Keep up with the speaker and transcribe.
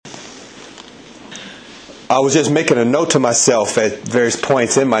I was just making a note to myself at various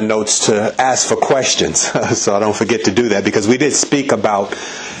points in my notes to ask for questions. So I don't forget to do that, because we did speak about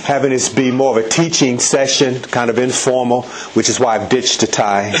having this be more of a teaching session, kind of informal, which is why I've ditched the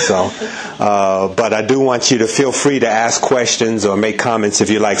tie. So, but I do want you to feel free to ask questions or make comments if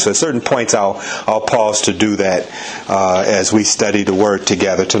you like. So at certain points I'll pause to do that as we study the Word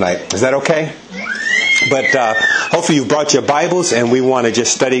together tonight. Is that okay? But hopefully you've brought your Bibles, and we want to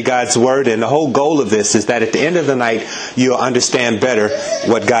just study God's Word. And the whole goal of this is that at the end of the night, you'll understand better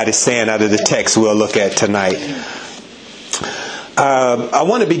what God is saying out of the text we'll look at tonight. I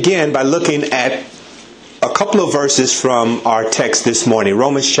want to begin by looking at a couple of verses from our text this morning.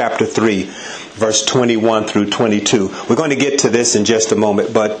 Romans chapter 3, verse 21 through 22. We're going to get to this in just a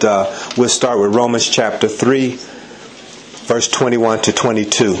moment, but we'll start with Romans chapter 3, verse 21 to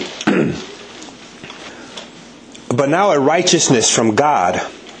 22. But now a righteousness from God,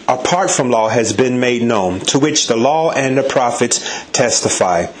 apart from law, has been made known, to which the law and the prophets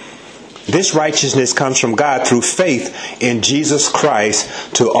testify. This righteousness comes from God through faith in Jesus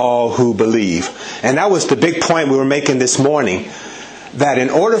Christ to all who believe. And that was the big point we were making this morning, that in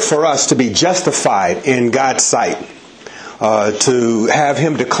order for us to be justified in God's sight, to have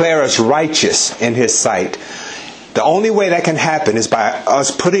Him declare us righteous in His sight, the only way that can happen is by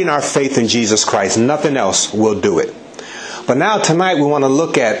us putting our faith in Jesus Christ. Nothing else will do it. But now tonight we want to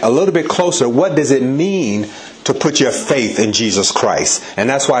look at a little bit closer, what does it mean to put your faith in Jesus Christ? And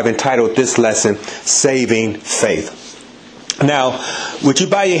that's why I've entitled this lesson, Saving Faith. Now, would you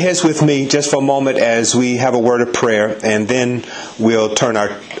bow your heads with me just for a moment as we have a word of prayer, and then we'll turn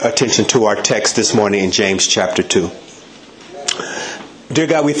our attention to our text this morning in James chapter 2. Dear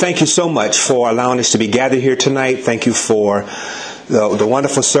God, we thank you so much for allowing us to be gathered here tonight. Thank you for the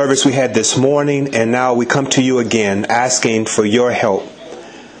wonderful service we had this morning. And now we come to you again asking for your help.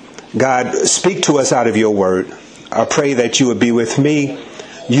 God, speak to us out of your word. I pray that you would be with me.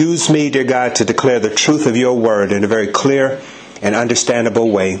 Use me, dear God, to declare the truth of your word in a very clear and understandable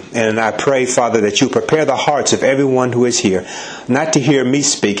way. And I pray, Father, that you prepare the hearts of everyone who is here, not to hear me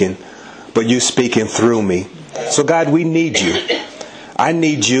speaking, but you speaking through me. So God, we need you. I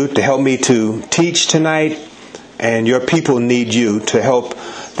need you to help me to teach tonight, and your people need you to help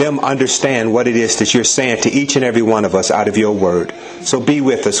them understand what it is that you're saying to each and every one of us out of your word. So be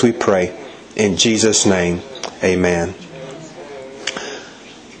with us, we pray. In Jesus' name, amen.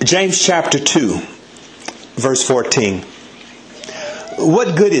 James chapter 2, verse 14.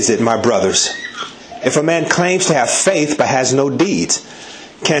 What good is it, my brothers, if a man claims to have faith but has no deeds?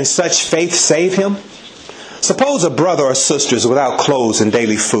 Can such faith save him? Suppose a brother or sister is without clothes and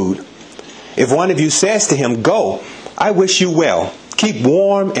daily food. If one of you says to him, "Go, I wish you well, keep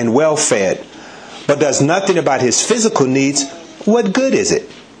warm and well fed," but does nothing about his physical needs, what good is it?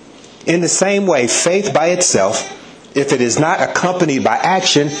 In the same way, faith by itself, if it is not accompanied by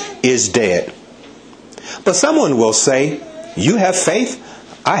action, is dead. But someone will say, "You have faith,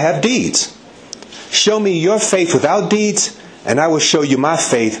 I have deeds. Show me your faith without deeds, and I will show you my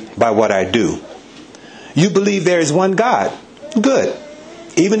faith by what I do." You believe there is one God. Good.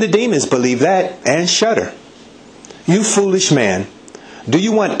 Even the demons believe that and shudder. You foolish man, do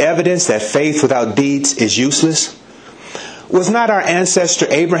you want evidence that faith without deeds is useless? Was not our ancestor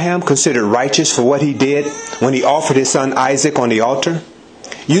Abraham considered righteous for what he did when he offered his son Isaac on the altar?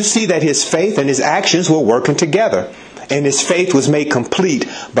 You see that his faith and his actions were working together, and his faith was made complete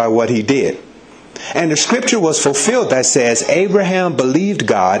by what he did. And the scripture was fulfilled that says, Abraham believed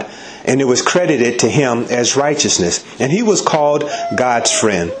God, and it was credited to him as righteousness. And he was called God's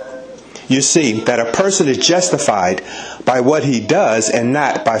friend. You see that a person is justified by what he does and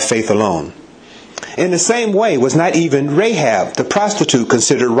not by faith alone. In the same way, was not even Rahab, the prostitute,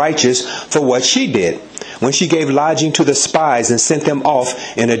 considered righteous for what she did when she gave lodging to the spies and sent them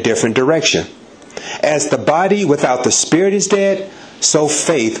off in a different direction? As the body without the spirit is dead, so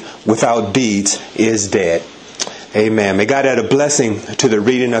faith without deeds is dead. Amen. May God add a blessing to the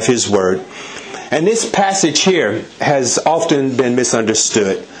reading of His Word. And this passage here has often been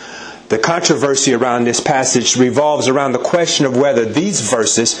misunderstood. The controversy around this passage revolves around the question of whether these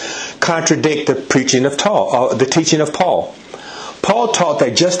verses contradict the teaching of Paul. Paul taught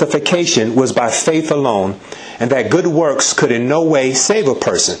that justification was by faith alone, and that good works could in no way save a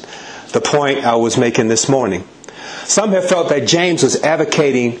person. The point I was making this morning. Some have felt that James was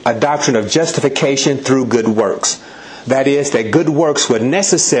advocating a doctrine of justification through good works. That is, that good works were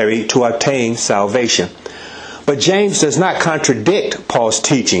necessary to obtain salvation. But James does not contradict Paul's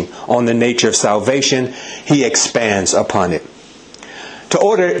teaching on the nature of salvation. He expands upon it. To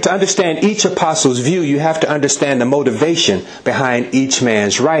understand each apostle's view, you have to understand the motivation behind each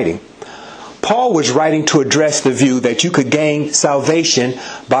man's writing. Paul was writing to address the view that you could gain salvation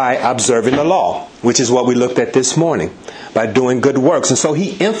by observing the law, which is what we looked at this morning, by doing good works. And so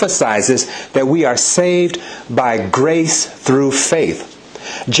he emphasizes that we are saved by grace through faith.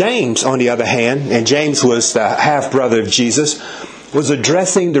 James, on the other hand, and James was the half-brother of Jesus, was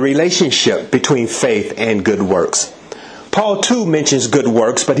addressing the relationship between faith and good works. Paul too mentions good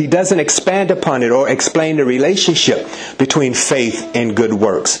works, but he doesn't expand upon it or explain the relationship between faith and good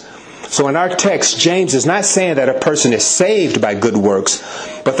works. So in our text, James is not saying that a person is saved by good works,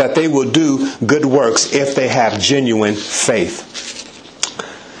 but that they will do good works if they have genuine faith.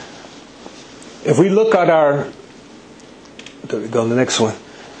 If we look at the next one.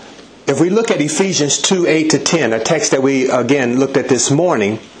 If we look at Ephesians 2:8-10, a text that we again looked at this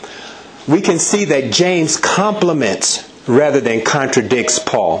morning, we can see that James complements rather than contradicts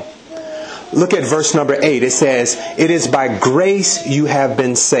Paul. Look at verse number 8. It says, "It is by grace you have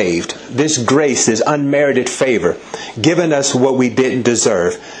been saved." This grace is unmerited favor, given us what we didn't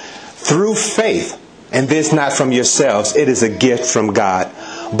deserve. "Through faith, and this not from yourselves, it is a gift from God."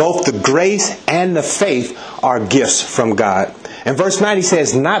 Both the grace and the faith are gifts from God. And verse 9 he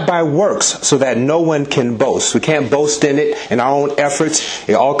says, "Not by works, so that no one can boast." We can't boast in it, in our own efforts.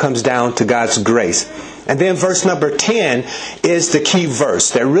 It all comes down to God's grace. And then verse number 10 is the key verse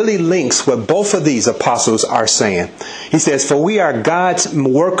that really links what both of these apostles are saying. He says, "For we are God's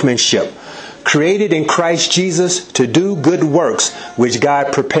workmanship, created in Christ Jesus to do good works, which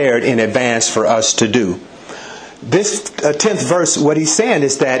God prepared in advance for us to do." This 10th verse, what he's saying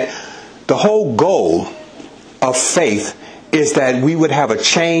is that the whole goal of faith is that we would have a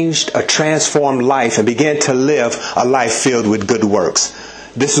changed, a transformed life and begin to live a life filled with good works.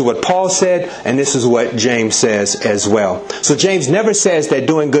 This is what Paul said, and this is what James says as well. So James never says that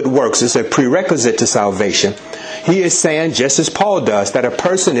doing good works is a prerequisite to salvation. He is saying, just as Paul does, that a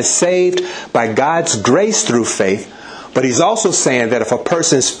person is saved by God's grace through faith, but he's also saying that if a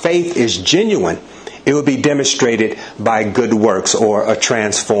person's faith is genuine, it will be demonstrated by good works or a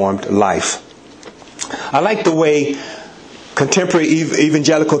transformed life. I like the way contemporary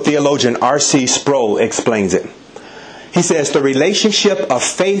evangelical theologian R.C. Sproul explains it. He says, "The relationship of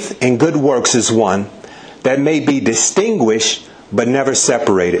faith and good works is one that may be distinguished but never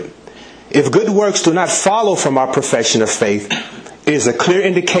separated. If good works do not follow from our profession of faith, it is a clear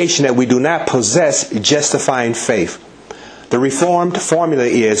indication that we do not possess justifying faith. The Reformed formula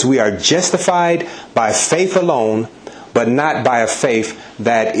is we are justified by faith alone, but not by a faith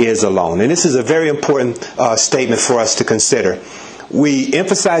that is alone." And this is a very important statement for us to consider. We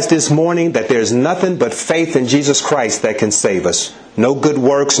emphasized this morning that there's nothing but faith in Jesus Christ that can save us. No good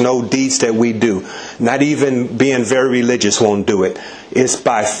works, no deeds that we do. Not even being very religious won't do it. It's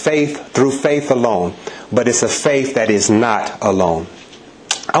by faith, through faith alone. But it's a faith that is not alone.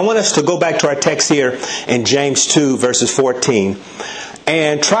 I want us to go back to our text here in James 2, verses 14.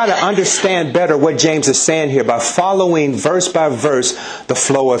 And try to understand better what James is saying here by following verse by verse the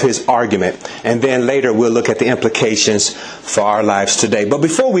flow of his argument. And then later we'll look at the implications for our lives today. But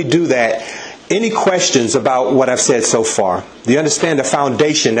before we do that, any questions about what I've said so far? Do you understand the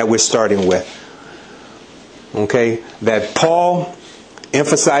foundation that we're starting with? Okay, that Paul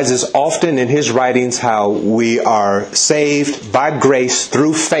emphasizes often in his writings how we are saved by grace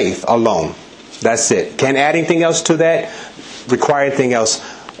through faith alone. That's it. Can't add anything else to that. Require anything else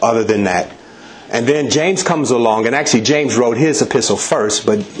other than that. And then James comes along, and actually James wrote his epistle first,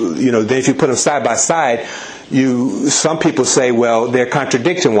 but then if you put them side by side, some people say, well, they're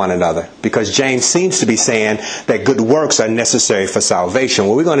contradicting one another, because James seems to be saying that good works are necessary for salvation.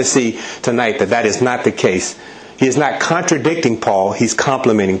 Well, we're going to see tonight that that is not the case. He is not contradicting Paul, he's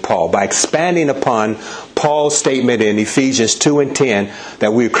complementing Paul by expanding upon Paul's statement in Ephesians 2 and 10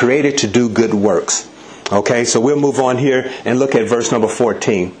 that we're created to do good works. Okay, so we'll move on here and look at verse number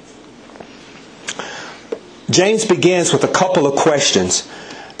 14. James begins with a couple of questions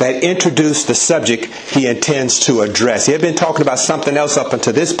that introduce the subject he intends to address. He had been talking about something else up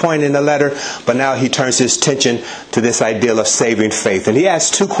until this point in the letter, but now he turns his attention to this ideal of saving faith. And he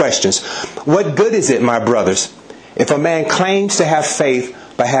asks two questions. What good is it, my brothers, if a man claims to have faith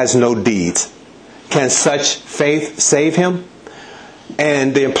but has no deeds? Can such faith save him?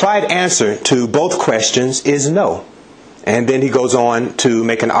 And the implied answer to both questions is no. And then he goes on to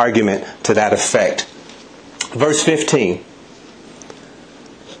make an argument to that effect. Verse 15.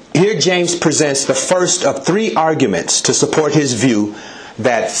 Here James presents the first of three arguments to support his view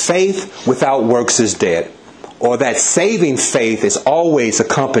that faith without works is dead, or that saving faith is always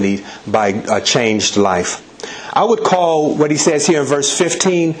accompanied by a changed life. I would call what he says here in verse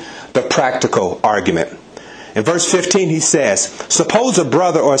 15 the practical argument. In verse 15 he says, suppose a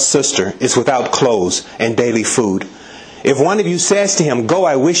brother or a sister is without clothes and daily food. If one of you says to him, go,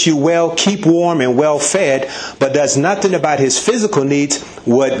 I wish you well, keep warm and well fed, but does nothing about his physical needs,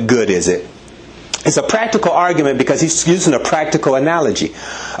 what good is it? It's a practical argument because he's using a practical analogy.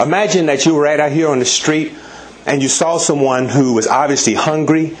 Imagine that you were right out here on the street and you saw someone who was obviously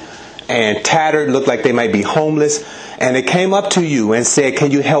hungry and tattered, looked like they might be homeless, and they came up to you and said, can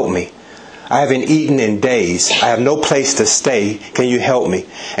you help me? I haven't eaten in days. I have no place to stay. Can you help me?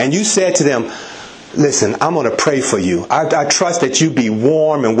 And you said to them, listen, I'm going to pray for you. I trust that you be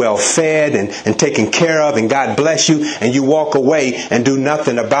warm and well fed and taken care of, and God bless you, and you walk away and do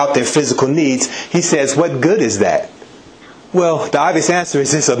nothing about their physical needs. He says, what good is that? Well, the obvious answer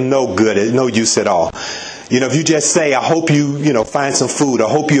is it's of no good, no use at all. If you just say, I hope you find some food, I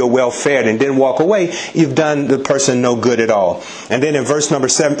hope you are well fed, and then walk away, you've done the person no good at all. And then in verse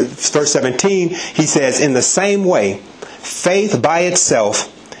 17, he says, in the same way, faith by itself,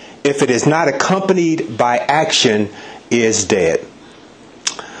 if it is not accompanied by action, is dead.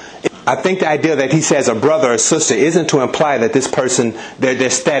 I think the idea that he says a brother or sister isn't to imply that this person, their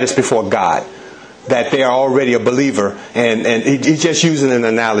status before God, that they are already a believer, and he's just using an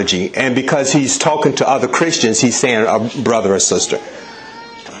analogy. And because he's talking to other Christians, he's saying a brother or sister.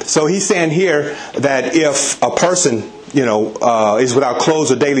 So he's saying here that if a person, is without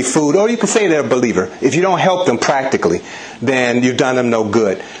clothes or daily food, or you can say they're a believer, if you don't help them practically, then you've done them no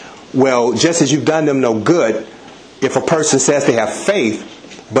good. Well, just as you've done them no good, if a person says they have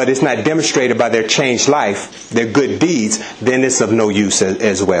faith, but it's not demonstrated by their changed life, their good deeds, then it's of no use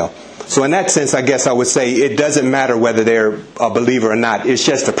as well. So in that sense, I guess I would say it doesn't matter whether they're a believer or not. It's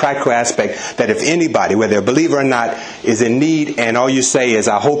just a practical aspect that if anybody, whether they're a believer or not, is in need, and all you say is,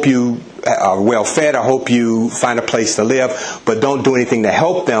 I hope you are well fed, I hope you find a place to live, but don't do anything to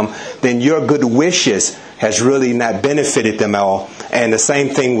help them, then your good wishes has really not benefited them all. And the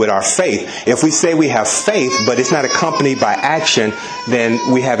same thing with our faith. If we say we have faith, but it's not accompanied by action,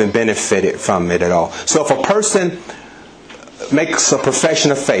 then we haven't benefited from it at all. So if a person makes a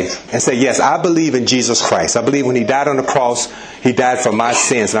profession of faith and say, yes, I believe in Jesus Christ. I believe when he died on the cross, he died for my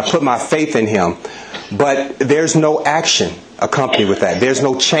sins, and I put my faith in him. But there's no action accompanied with that. There's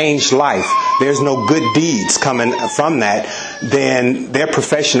no changed life. There's no good deeds coming from that. Then their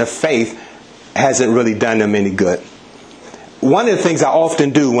profession of faith hasn't really done them any good. One of the things I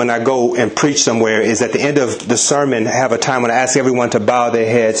often do when I go and preach somewhere is at the end of the sermon, have a time when I ask everyone to bow their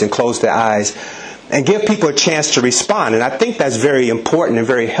heads and close their eyes and give people a chance to respond. And I think that's very important and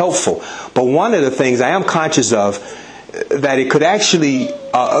very helpful. But one of the things I am conscious of, that it could actually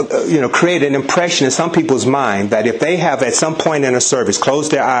create an impression in some people's mind that if they have at some point in a service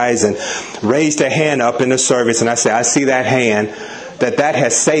closed their eyes and raised their hand up in the service, and I say, I see that hand, that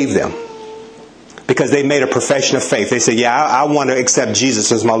has saved them. Because they made a profession of faith. They say, yeah, I want to accept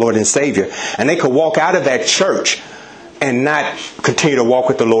Jesus as my Lord and Savior. And they could walk out of that church and not continue to walk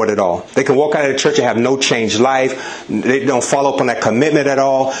with the Lord at all. They can walk out of the church and have no changed life. They don't follow up on that commitment at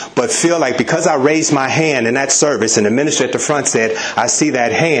all, but feel like because I raised my hand in that service and the minister at the front said, I see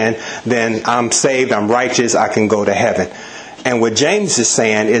that hand, then I'm saved, I'm righteous, I can go to heaven. And what James is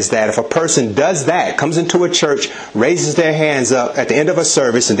saying is that if a person does that, comes into a church, raises their hands up at the end of a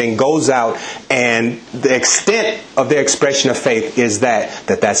service, and then goes out, and the extent of their expression of faith is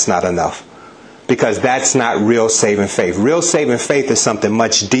that's not enough. Because that's not real saving faith. Real saving faith is something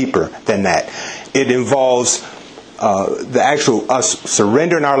much deeper than that. It involves the actual us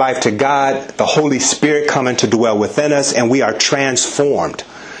surrendering our life to God, the Holy Spirit coming to dwell within us, and we are transformed.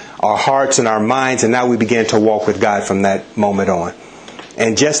 Our hearts and our minds, and now we begin to walk with God from that moment on.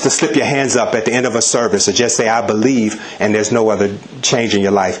 And just to slip your hands up at the end of a service or just say, I believe, and there's no other change in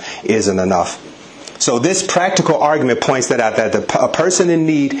your life, isn't enough. So this practical argument points that out, that a person in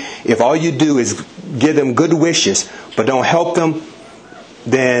need, if all you do is give them good wishes, but don't help them,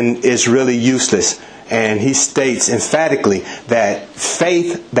 then it's really useless. And he states emphatically that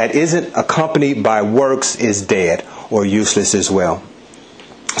faith that isn't accompanied by works is dead or useless as well.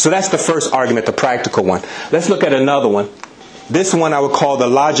 So that's the first argument, the practical one. Let's look at another one. This one I would call the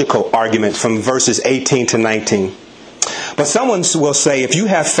logical argument from verses 18 to 19. But someone will say, if you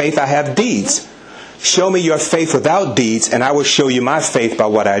have faith, I have deeds. Show me your faith without deeds, and I will show you my faith by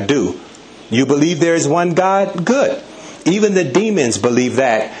what I do. You believe there is one God? Good. Even the demons believe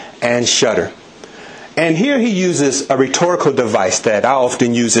that and shudder. And here he uses a rhetorical device that I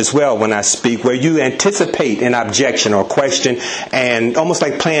often use as well when I speak, where you anticipate an objection or question and almost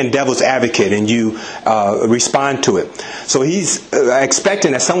like playing devil's advocate, and you respond to it. So he's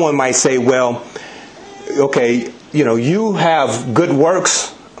expecting that someone might say, well, okay, you have good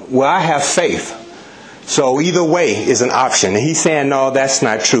works. Well, I have faith. So either way is an option. And he's saying, no, that's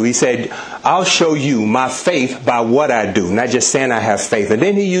not true. He said, I'll show you my faith by what I do, not just saying I have faith. And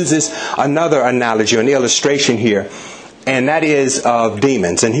then he uses another analogy, an illustration here, and that is of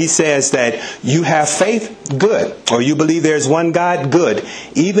demons. And he says that you have faith, good. Or you believe there's one God, good.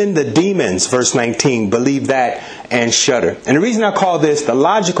 Even the demons, verse 19, believe that and shudder. And the reason I call this the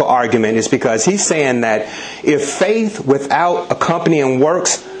logical argument is because he's saying that if faith without accompanying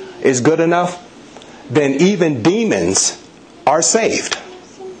works is good enough, then even demons are saved.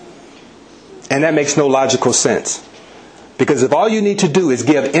 And that makes no logical sense. Because if all you need to do is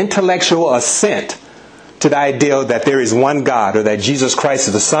give intellectual assent to the idea that there is one God, or that Jesus Christ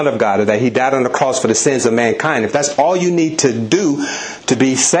is the Son of God, or that He died on the cross for the sins of mankind, if that's all you need to do to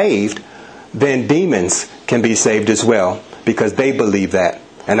be saved, then demons can be saved as well, because they believe that.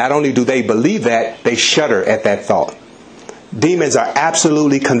 And not only do they believe that, they shudder at that thought. Demons are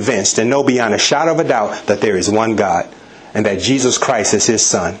absolutely convinced and know beyond a shadow of a doubt that there is one God and that Jesus Christ is His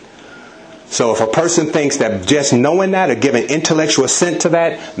Son. So if a person thinks that just knowing that or giving intellectual assent to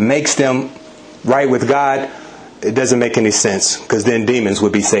that makes them right with God, it doesn't make any sense, because then demons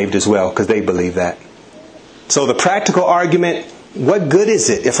would be saved as well, because they believe that. So the practical argument, what good is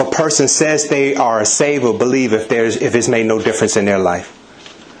it if a person says they are saved or believe if it's made no difference in their life?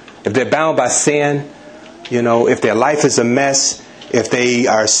 If they're bound by sin, if their life is a mess, if they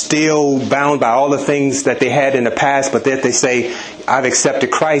are still bound by all the things that they had in the past, but that they say, I've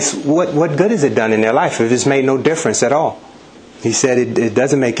accepted Christ, what good has it done in their life if it's made no difference at all? He said it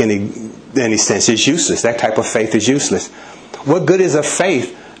doesn't make any sense. It's useless. That type of faith is useless. What good is a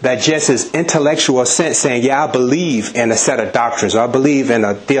faith that just is intellectual assent, saying, yeah, I believe in a set of doctrines, or I believe in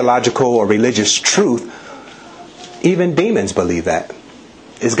a theological or religious truth? Even demons believe that.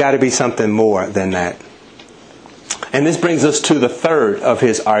 It's got to be something more than that. And this brings us to the third of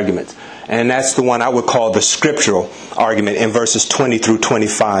his arguments. And that's the one I would call the scriptural argument in verses 20 through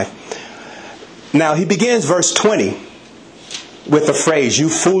 25. Now, he begins verse 20 with the phrase, you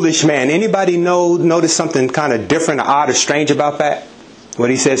foolish man. Anybody notice something kind of different or odd or strange about that? What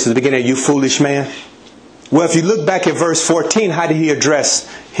he says at the beginning, you foolish man. Well, if you look back at verse 14, how did he address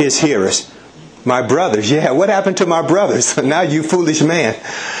his hearers? My brothers. Yeah, what happened to my brothers? Now you foolish man.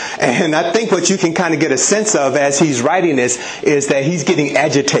 And I think what you can kind of get a sense of as he's writing this is that he's getting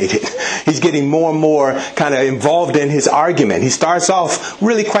agitated. He's getting more and more kind of involved in his argument. He starts off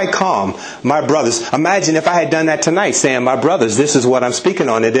really quite calm. My brothers. Imagine if I had done that tonight, saying, my brothers, this is what I'm speaking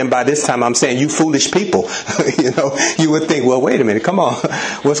on. And then by this time I'm saying, you foolish people. You would think, well, wait a minute, come on.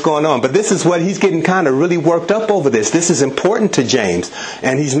 What's going on? But this is what he's getting kind of really worked up over this. This is important to James.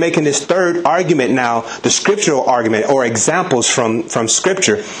 And he's making this third argument now, the scriptural argument, or examples from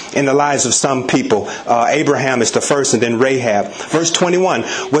Scripture in the lives of some people. Abraham is the first, and then Rahab. Verse 21,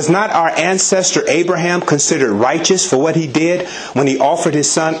 was not our ancestor Abraham considered righteous for what he did when he offered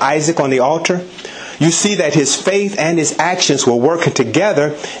his son Isaac on the altar? You see that his faith and his actions were working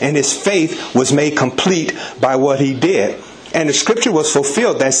together, and his faith was made complete by what he did. And the scripture was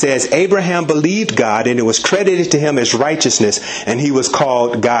fulfilled that says, Abraham believed God, and it was credited to him as righteousness, and he was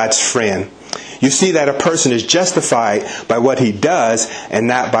called God's friend. You see that a person is justified by what he does and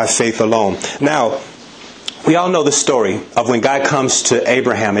not by faith alone. Now, we all know the story of when God comes to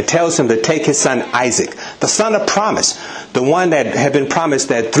Abraham and tells him to take his son Isaac, the son of promise, the one that had been promised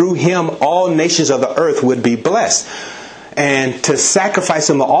that through him all nations of the earth would be blessed, and to sacrifice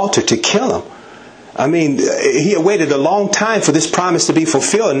him on the altar, to kill him. I mean, he had waited a long time for this promise to be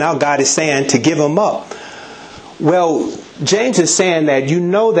fulfilled, and now God is saying to give him up. Well, James is saying that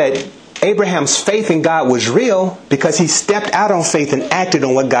that Abraham's faith in God was real because he stepped out on faith and acted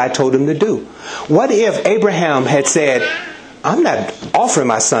on what God told him to do. What if Abraham had said, I'm not offering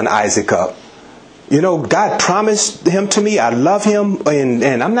my son Isaac up. God promised him to me. I love him,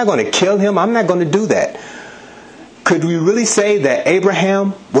 and I'm not going to kill him. I'm not going to do that. Could we really say that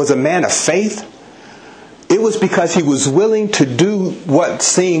Abraham was a man of faith? It was because he was willing to do what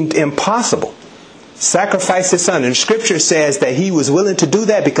seemed impossible. Sacrifice his son. And Scripture says that he was willing to do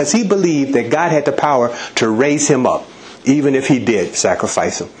that because he believed that God had the power to raise him up, even if he did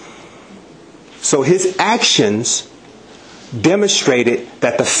sacrifice him. So his actions demonstrated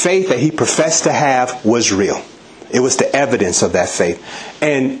that the faith that he professed to have was real. It was the evidence of that faith.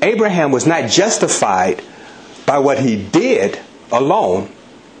 And Abraham was not justified by what he did alone.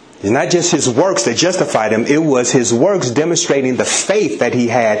 It's not just his works that justified him. It was his works demonstrating the faith that he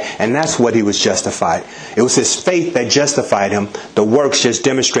had, and that's what he was justified. It was his faith that justified him. The works just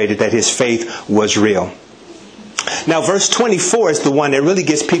demonstrated that his faith was real. Now, verse 24 is the one that really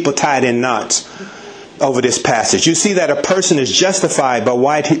gets people tied in knots. over this passage. You see that a person is justified by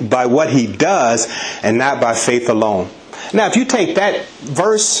what he does and not by faith alone. Now, if you take that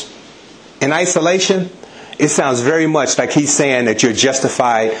verse in isolation, it sounds very much like he's saying that you're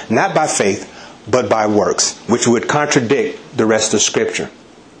justified not by faith, but by works, which would contradict the rest of Scripture.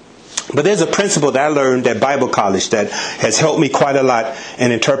 But there's a principle that I learned at Bible college that has helped me quite a lot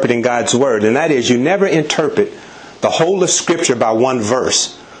in interpreting God's Word, and that is you never interpret the whole of Scripture by one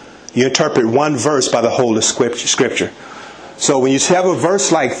verse. You interpret one verse by the whole of Scripture. So when you have a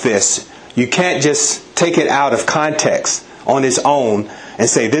verse like this, you can't just take it out of context on its own and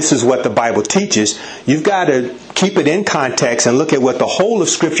say this is what the Bible teaches. You've got to keep it in context and look at what the whole of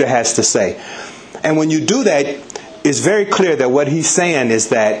Scripture has to say. And when you do that, it's very clear that what he's saying is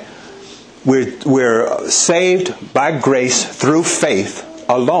that we're saved by grace through faith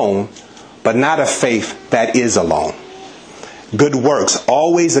alone, but not a faith that is alone. Good works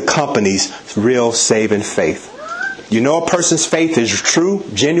always accompanies real saving faith. You know a person's faith is true,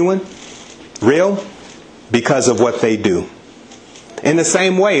 genuine, real, because of what they do. In the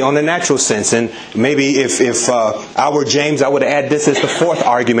same way, on the natural sense, and maybe if I were James, I would add this as the fourth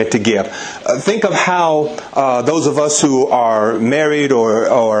argument to give. Think of how those of us who are married or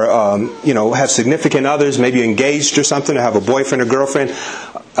have significant others, maybe engaged or something, or have a boyfriend or girlfriend.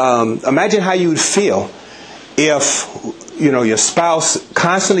 Imagine how you would feel if your spouse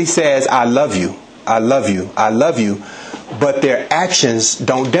constantly says, "I love you, I love you, I love you," but their actions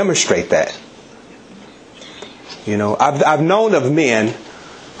don't demonstrate that. I've known of men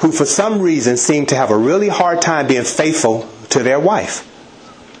who for some reason seem to have a really hard time being faithful to their wife.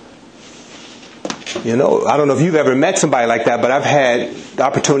 I don't know if you've ever met somebody like that, but I've had the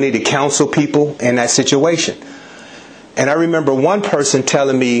opportunity to counsel people in that situation. And I remember one person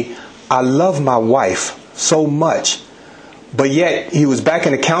telling me, "I love my wife so much," but yet he was back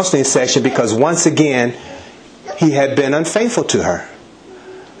in a counseling session because once again he had been unfaithful to her.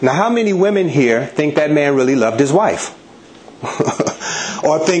 Now, how many women here think that man really loved his wife?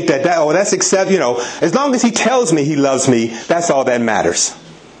 Or think that's as long as he tells me he loves me, that's all that matters.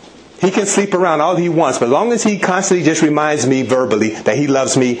 He can sleep around all he wants, but as long as he constantly just reminds me verbally that he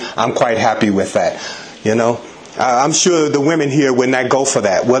loves me, I'm quite happy with that. I'm sure the women here would not go for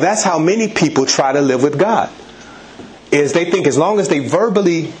that. Well, that's how many people try to live with God. Is they think as long as they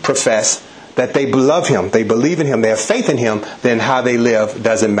verbally profess that they love Him, they believe in Him, they have faith in Him, then how they live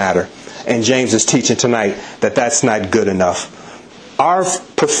doesn't matter. And James is teaching tonight that that's not good enough. Our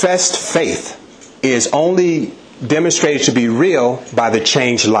professed faith is only demonstrated to be real by the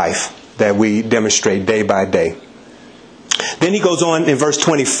changed life that we demonstrate day by day. Then he goes on in verse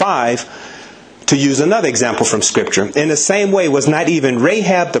 25 to use another example from Scripture. In the same way, was not even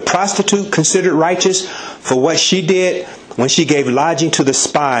Rahab the prostitute considered righteous for what she did when she gave lodging to the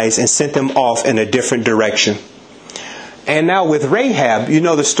spies and sent them off in a different direction? And now with Rahab, you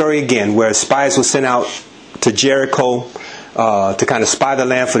know the story again, where spies were sent out to Jericho to kind of spy the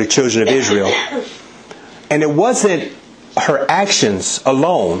land for the children of Israel. And it wasn't her actions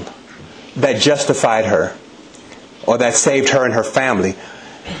alone that justified her or that saved her and her family.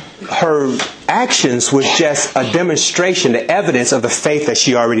 Her actions was just a demonstration, the evidence of the faith that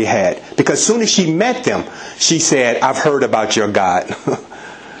she already had. Because as soon as she met them, she said, "I've heard about your God."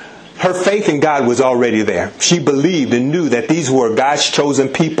 Her faith in God was already there. She believed and knew that these were God's chosen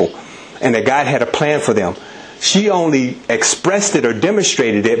people and that God had a plan for them. She only expressed it or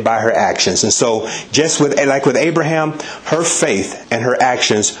demonstrated it by her actions. And so just like with Abraham, her faith and her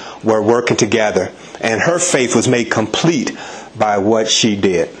actions were working together. And her faith was made complete by what she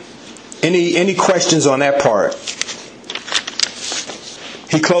did. Any questions on that part?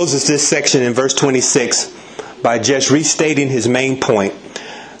 He closes this section in verse 26 by just restating his main point,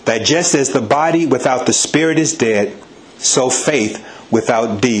 that just as the body without the spirit is dead, so faith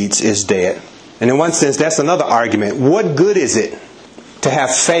without deeds is dead. And in one sense, that's another argument. What good is it to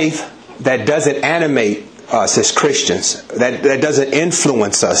have faith that doesn't animate us as Christians, that doesn't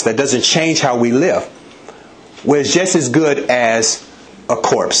influence us, that doesn't change how we live? Well, it's just as good as a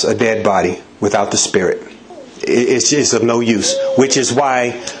corpse, a dead body, without the spirit. It's just of no use. Which is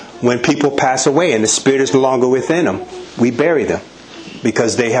why when people pass away and the spirit is no longer within them, we bury them.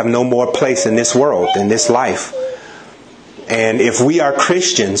 Because they have no more place in this world, in this life. And if we are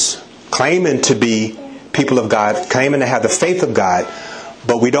Christians, claiming to be people of God, claiming to have the faith of God,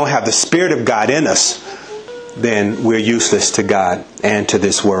 but we don't have the Spirit of God in us, then we're useless to God and to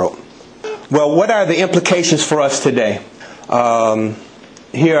this world. Well, what are the implications for us today?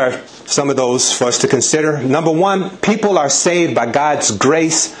 Here are some of those for us to consider. Number one, people are saved by God's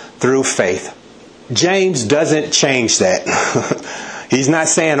grace through faith. James doesn't change that. He's not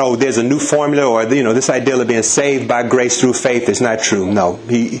saying, oh, there's a new formula, or, this idea of being saved by grace through faith is not true. No,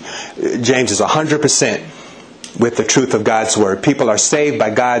 James is 100% with the truth of God's word. People are saved by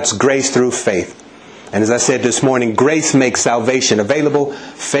God's grace through faith. And as I said this morning, grace makes salvation available.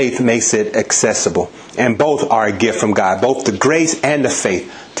 Faith makes it accessible. And both are a gift from God, both the grace and the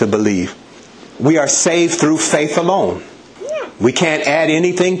faith to believe. We are saved through faith alone. We can't add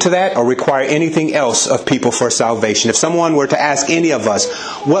anything to that or require anything else of people for salvation. If someone were to ask any of us,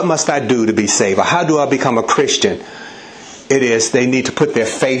 what must I do to be saved? Or how do I become a Christian? It is they need to put their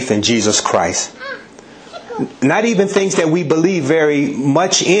faith in Jesus Christ. Not even things that we believe very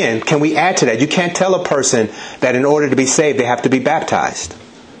much in can we add to that. You can't tell a person that in order to be saved they have to be baptized.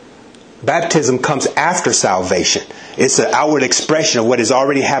 Baptism comes after salvation. It's an outward expression of what has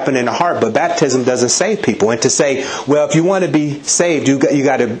already happened in the heart, but baptism doesn't save people. And to say, well, if you want to be saved, you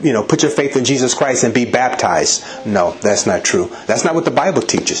got to put your faith in Jesus Christ and be baptized. No, that's not true. That's not what the Bible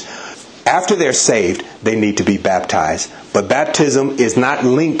teaches. After they're saved, they need to be baptized. But baptism is not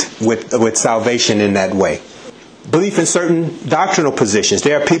linked with salvation in that way. Belief in certain doctrinal positions.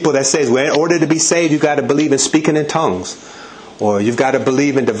 There are people that say, well, in order to be saved, you've got to believe in speaking in tongues. Or you've got to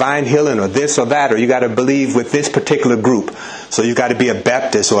believe in divine healing, or this or that, or you got to believe with this particular group. So you've got to be a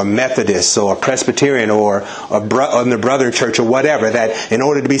Baptist or a Methodist or a Presbyterian or in the Brethren Church or whatever. That in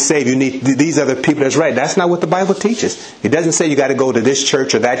order to be saved, you need these other people. That's right. That's not what the Bible teaches. It doesn't say you got to go to this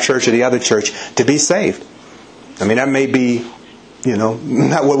church or that church or the other church to be saved. I mean, that may be,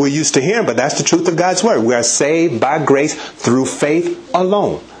 not what we're used to hearing, but that's the truth of God's word. We are saved by grace through faith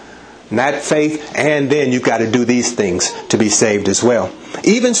alone. Not faith, and then you've got to do these things to be saved as well.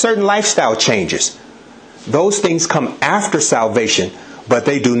 Even certain lifestyle changes. Those things come after salvation, but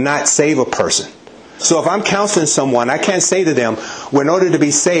they do not save a person. So if I'm counseling someone, I can't say to them, well, in order to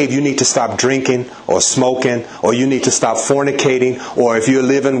be saved, you need to stop drinking or smoking, or you need to stop fornicating, or if you're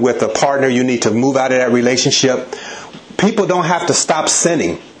living with a partner, you need to move out of that relationship. People don't have to stop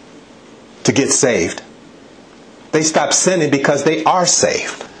sinning to get saved. They stop sinning because they are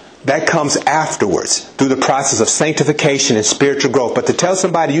saved. That comes afterwards through the process of sanctification and spiritual growth. But to tell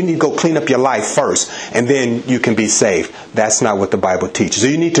somebody you need to go clean up your life first and then you can be saved, that's not what the Bible teaches. So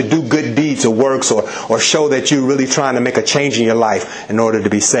you need to do good deeds or works or show that you're really trying to make a change in your life in order to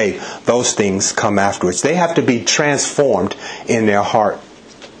be saved. Those things come afterwards. They have to be transformed in their heart.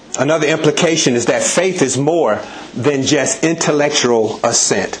 Another implication is that faith is more than just intellectual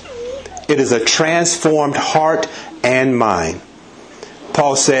assent. It is a transformed heart and mind.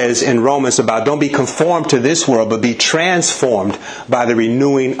 Paul says in Romans about don't be conformed to this world, but be transformed by the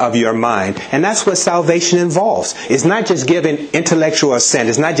renewing of your mind. And that's what salvation involves. It's not just giving intellectual assent.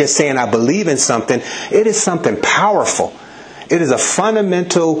 It's not just saying I believe in something. It is something powerful. It is a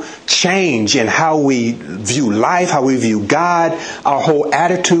fundamental change in how we view life, how we view God, our whole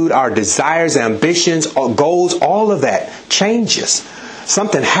attitude, our desires, ambitions, our goals, all of that changes.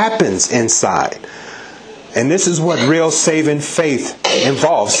 Something happens inside. And this is what real saving faith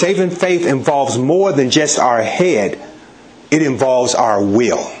involves. Saving faith involves more than just our head. It involves our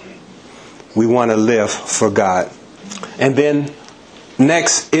will. We want to live for God. And then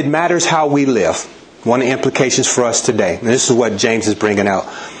next, it matters how we live. One of the implications for us today. And this is what James is bringing out.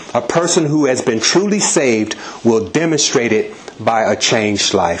 A person who has been truly saved will demonstrate it by a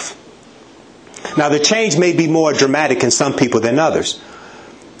changed life. Now, the change may be more dramatic in some people than others.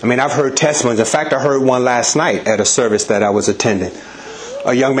 I mean, I've heard testimonies. In fact, I heard one last night at a service that I was attending.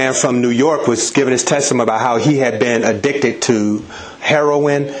 A young man from New York was giving his testimony about how he had been addicted to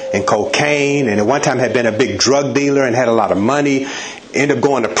heroin and cocaine, and at one time had been a big drug dealer and had a lot of money. Ended up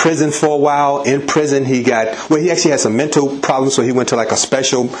going to prison for a while. In prison, he actually had some mental problems, so he went to like a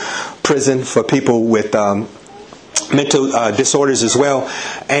special prison for people with mental disorders as well.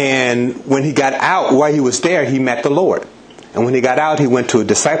 And when he got out, while he was there, he met the Lord. And when he got out, he went to a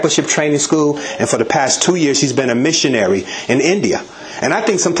discipleship training school. And for the past 2 years, he's been a missionary in India. And I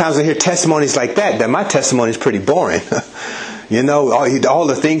think sometimes I hear testimonies like that my testimony is pretty boring. All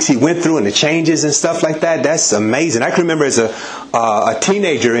the things he went through and the changes and stuff like that, that's amazing. I can remember as a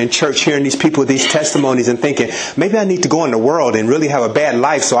teenager in church hearing these people with these testimonies and thinking, maybe I need to go in the world and really have a bad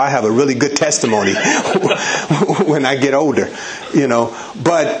life so I have a really good testimony when I get older.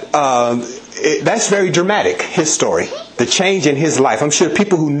 But that's very dramatic, his story. The change in his life. I'm sure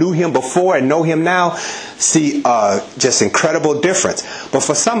people who knew him before and know him now see just incredible difference. But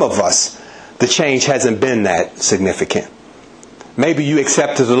for some of us, the change hasn't been that significant. Maybe you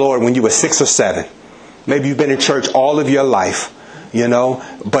accepted the Lord when you were 6 or 7. Maybe you've been in church all of your life,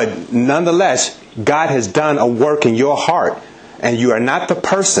 But nonetheless, God has done a work in your heart. And you are not the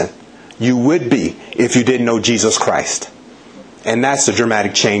person you would be if you didn't know Jesus Christ. And that's a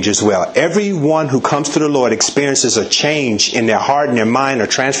dramatic change as well. Everyone who comes to the Lord experiences a change in their heart and their mind, or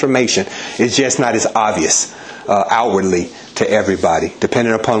transformation. It's just not as obvious outwardly to everybody,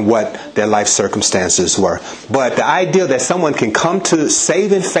 depending upon what their life circumstances were. But the idea that someone can come to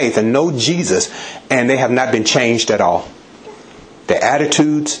saving faith and know Jesus and they have not been changed at all. Their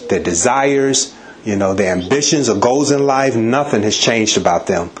attitudes, their desires, their ambitions or goals in life, nothing has changed about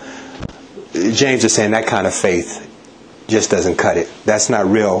them. James is saying that kind of faith just doesn't cut it. That's not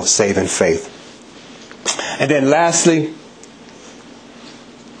real saving faith. And then lastly,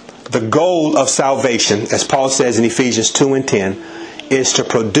 the goal of salvation, as Paul says in Ephesians 2:10, is to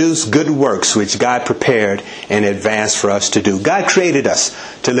produce good works which God prepared in advance for us to do. God created us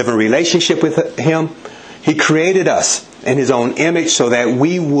to live in relationship with Him. He created us in His own image so that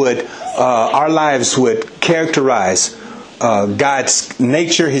we would, our lives would characterize God's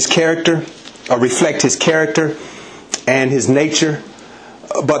nature, His character, or reflect His character and His nature.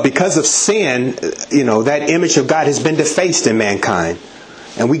 But because of sin, that image of God has been defaced in mankind.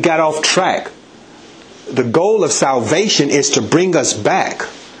 And we got off track. The goal of salvation is to bring us back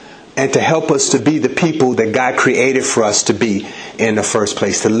and to help us to be the people that God created for us to be in the first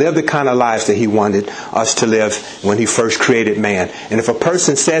place. To live the kind of lives that He wanted us to live when He first created man. And if a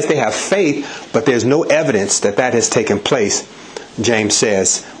person says they have faith, but there's no evidence that that has taken place, James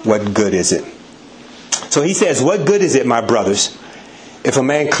says, what good is it? So he says, what good is it, my brothers, if a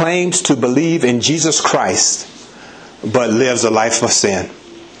man claims to believe in Jesus Christ, but lives a life of sin?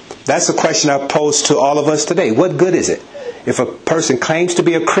 That's the question I pose to all of us today. What good is it if a person claims to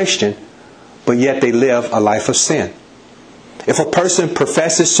be a Christian, but yet they live a life of sin? If a person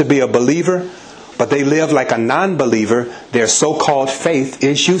professes to be a believer, but they live like a non-believer, their so-called faith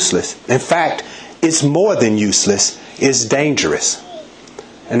is useless. In fact, it's more than useless. It's dangerous.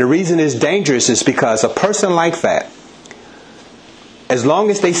 And the reason it's dangerous is because a person like that, as long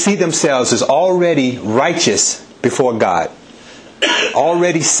as they see themselves as already righteous before God,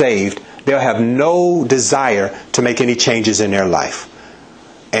 already saved, they'll have no desire to make any changes in their life.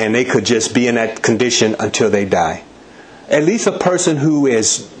 And they could just be in that condition until they die. At least a person who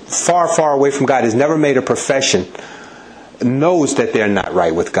is far, far away from God, has never made a profession, knows that they're not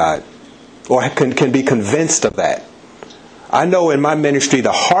right with God, or can be convinced of that. I know in my ministry,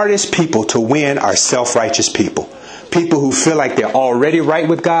 the hardest people to win are self-righteous people. People who feel like they're already right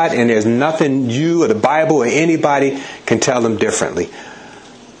with God and there's nothing you or the Bible or anybody can tell them differently.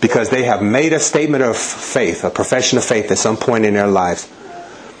 Because they have made a statement of faith, a profession of faith at some point in their lives.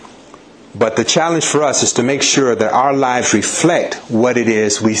 But the challenge for us is to make sure that our lives reflect what it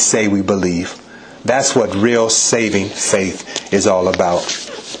is we say we believe. That's what real saving faith is all about.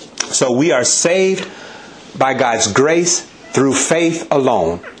 So we are saved by God's grace through faith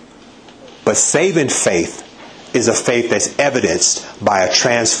alone. But saving faith is a faith that's evidenced by a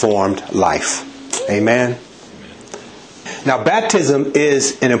transformed life. Amen. Now, baptism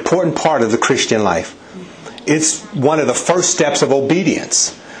is an important part of the Christian life. It's one of the first steps of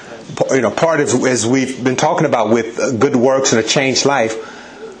obedience. Part of, as we've been talking about with good works and a changed life,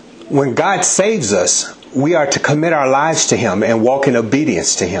 when God saves us, we are to commit our lives to Him and walk in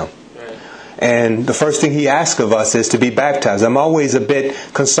obedience to Him. And the first thing He asks of us is to be baptized. I'm always a bit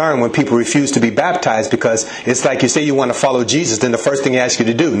concerned when people refuse to be baptized, because it's like you say you want to follow Jesus, then the first thing He asks you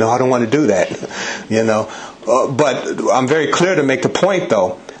to do, no, I don't want to do that. But I'm very clear to make the point,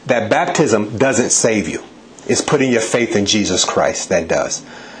 though, that baptism doesn't save you. It's putting your faith in Jesus Christ that does.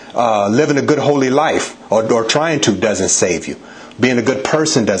 Living a good holy life or trying to doesn't save you. Being a good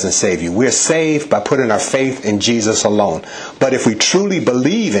person doesn't save you. We're saved by putting our faith in Jesus alone. But if we truly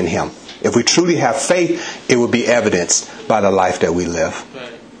believe in Him, if we truly have faith, it will be evidenced by the life that we live.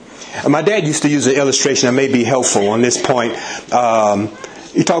 My dad used to use an illustration that may be helpful on this point.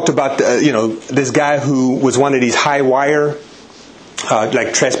 He talked about this guy who was one of these high wire,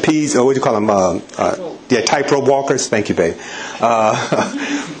 like trapeze, or what do you call them? Tightrope walkers. Thank you, babe.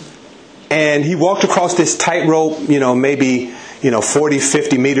 And he walked across this tightrope, maybe 40,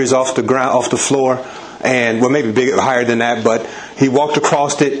 50 meters off the ground, off the floor. And maybe bigger, higher than that, but he walked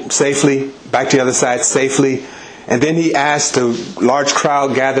across it safely, back to the other side safely. And then he asked a large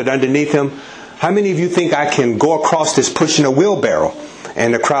crowd gathered underneath him, how many of you think I can go across this pushing a wheelbarrow?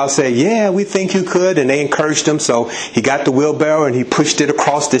 And the crowd said, yeah, we think you could. And they encouraged him. So he got the wheelbarrow and he pushed it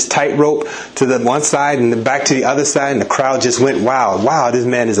across this tightrope to the one side and then back to the other side. And the crowd just went wild. Wow, this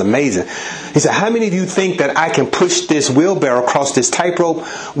man is amazing. He said, how many of you think that I can push this wheelbarrow across this tightrope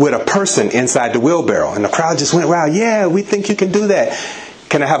with a person inside the wheelbarrow? And the crowd just went wild. Yeah, we think you can do that.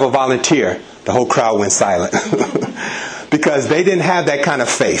 Can I have a volunteer? The whole crowd went silent. because they didn't have that kind of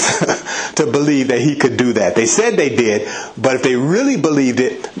faith to believe that he could do that. They said they did, but if they really believed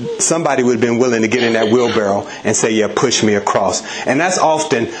it, somebody would have been willing to get in that wheelbarrow and say, yeah, push me across. And that's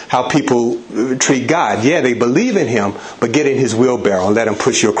often how people treat God. Yeah, they believe in him, but get in his wheelbarrow and let him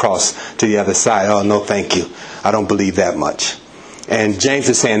push you across to the other side. Oh, no, thank you. I don't believe that much. And James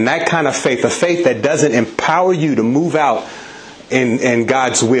is saying that kind of faith, a faith that doesn't empower you to move out in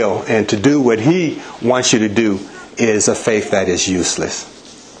God's will and to do what he wants you to do, is a faith that is useless.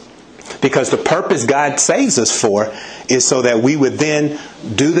 Because the purpose God saves us for is so that we would then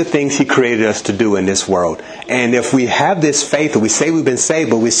do the things he created us to do in this world. And if we have this faith, and we say we've been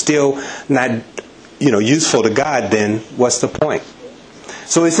saved, but we're still not, useful to God, then what's the point?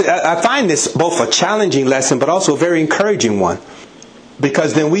 So I find this both a challenging lesson, but also a very encouraging one.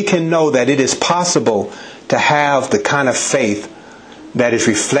 Because then we can know that it is possible to have the kind of faith that is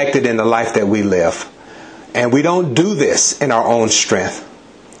reflected in the life that we live. And we don't do this in our own strength.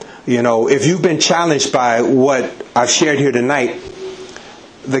 If you've been challenged by what I've shared here tonight,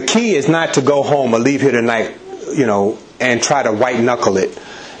 the key is not to go home or leave here tonight, and try to white knuckle it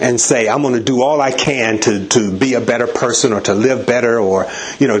and say, I'm going to do all I can to be a better person or to live better or,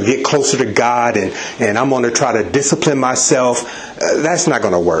 to get closer to God and I'm going to try to discipline myself. That's not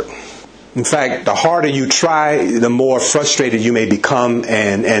going to work. In fact, the harder you try, the more frustrated you may become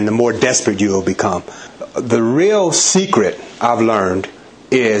and the more desperate you will become. The real secret I've learned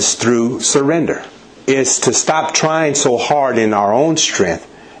is through surrender. Is to stop trying so hard in our own strength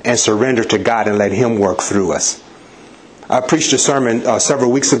and surrender to God and let him work through us. I preached a sermon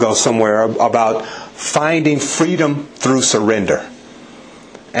several weeks ago somewhere about finding freedom through surrender.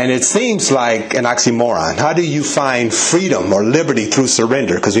 And it seems like an oxymoron. How do you find freedom or liberty through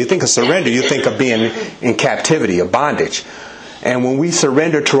surrender? Because when you think of surrender, you think of being in captivity, of bondage. And when we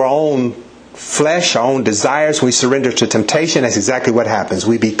surrender to our own flesh, our own desires, we surrender to temptation, that's exactly what happens.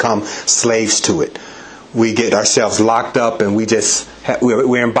 We become slaves to it. We get ourselves locked up and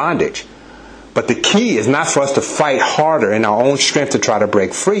we're in bondage. But the key is not for us to fight harder in our own strength to try to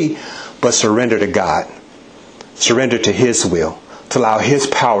break free, but surrender to God. Surrender to his will, to allow his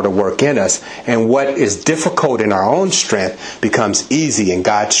power to work in us. And what is difficult in our own strength becomes easy in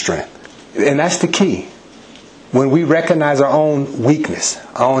God's strength. And that's the key. When we recognize our own weakness,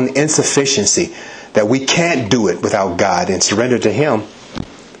 our own insufficiency, that we can't do it without God and surrender to him,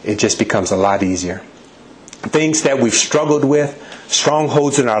 it just becomes a lot easier. Things that we've struggled with,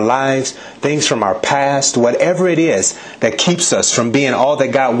 strongholds in our lives, things from our past, whatever it is that keeps us from being all that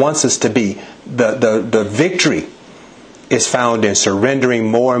God wants us to be, the victory is found in surrendering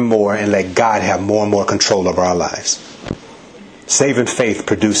more and more and let God have more and more control of our lives. Saving faith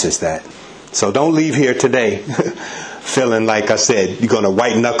produces that. So don't leave here today feeling like I said, you're going to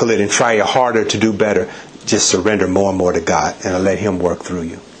white knuckle it and try harder to do better. Just surrender more and more to God and let him work through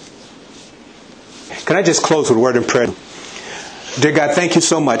you. Can I just close with a word in prayer? Dear God, thank you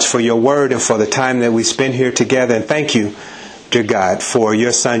so much for your word and for the time that we spend here together. And thank you, dear God, for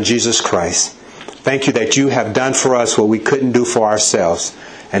your Son, Jesus Christ. Thank you that you have done for us what we couldn't do for ourselves,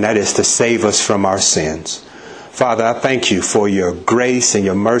 and that is to save us from our sins. Father, I thank you for your grace and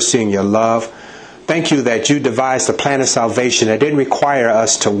your mercy and your love. Thank you that you devised a plan of salvation that didn't require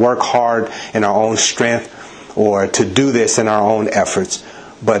us to work hard in our own strength or to do this in our own efforts,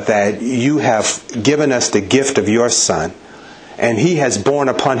 but that you have given us the gift of your Son. And he has borne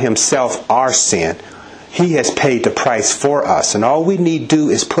upon himself our sin. He has paid the price for us. And all we need to do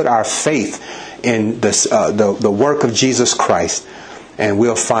is put our faith in the work of Jesus Christ. And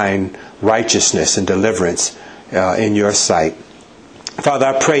we'll find righteousness and deliverance in your sight. Father,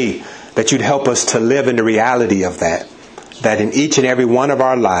 I pray that you'd help us to live in the reality of that. That in each and every one of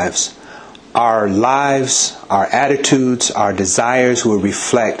our lives, our attitudes, our desires will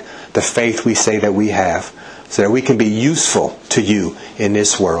reflect the faith we say that we have, so that we can be useful to you in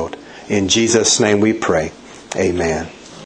this world. In Jesus' name we pray. Amen.